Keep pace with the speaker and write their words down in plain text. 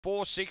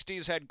460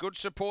 has had good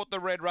support, the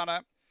red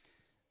runner.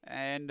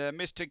 And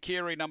Mr.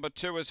 Kiri, number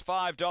 2, is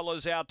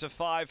 $5 out to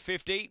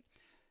 $5.50.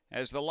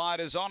 As the light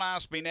is on,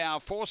 Ask Me Now,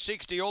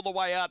 460 all the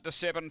way out to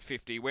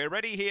 $7.50. We're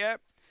ready here.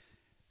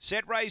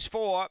 Set race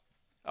 4.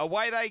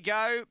 Away they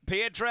go.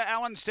 Pietra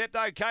Allen stepped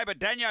okay, but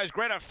Daniel's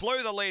Greta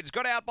flew the leads.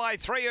 Got out by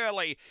 3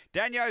 early.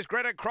 Daniel's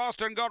Greta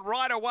crossed and got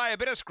right away. A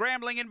bit of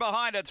scrambling in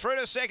behind it. Through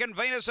to second,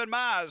 Venus and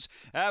Mars.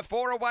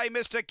 4 away,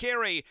 Mr.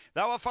 Kiri.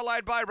 They were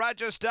followed by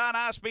Rajasthan,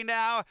 Ask Me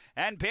Now,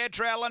 and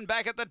Pietra Allen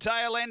back at the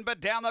tail end, but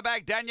down the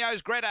back,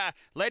 Daniel's Greta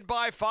led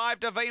by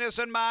 5 to Venus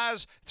and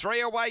Mars. 3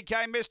 away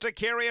came Mr.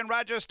 Kiri and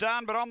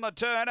Rajasthan, but on the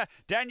turn,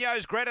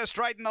 Daniel's Greta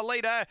straightened the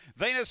leader.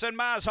 Venus and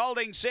Mars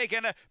holding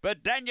second,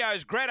 but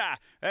Daniel's Greta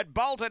at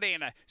bolted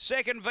in.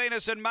 Second,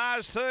 Venus and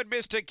Mars. Third,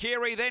 Mr.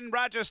 Kiri. Then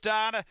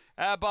Rajasthan.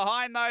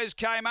 Behind those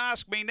came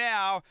Ask Me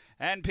Now.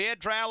 And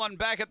Pietra Allen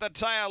back at the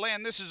tail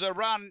end. This is a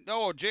run.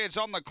 Oh, gee, it's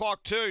on the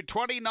clock too.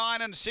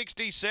 29 and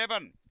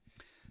 67.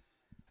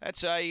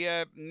 That's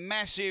a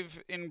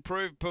massive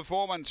improved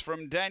performance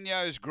from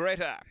Daniel's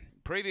Greta.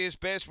 Previous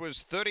best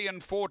was 30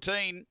 and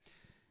 14.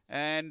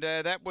 And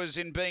that was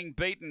in being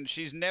beaten.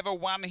 She's never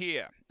won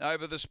here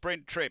over the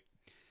sprint trip.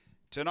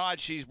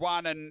 Tonight she's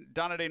won and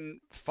done it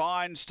in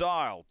fine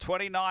style.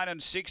 29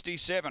 and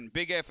 67.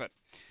 Big effort.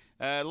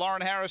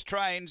 Lauren Harris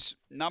trains.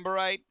 Number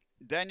 8,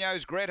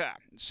 Daniel's Greta.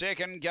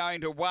 Second,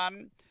 going to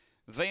 1,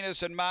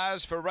 Venus and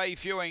Mars for Ray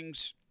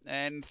Fewings.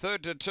 And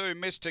third to 2,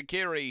 Mr.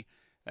 Kiri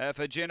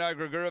for Geno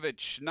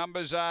Grigorovic.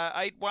 Numbers are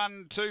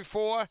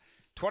 8-1-2-4,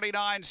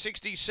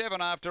 29-67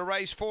 after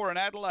race 4 in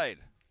Adelaide.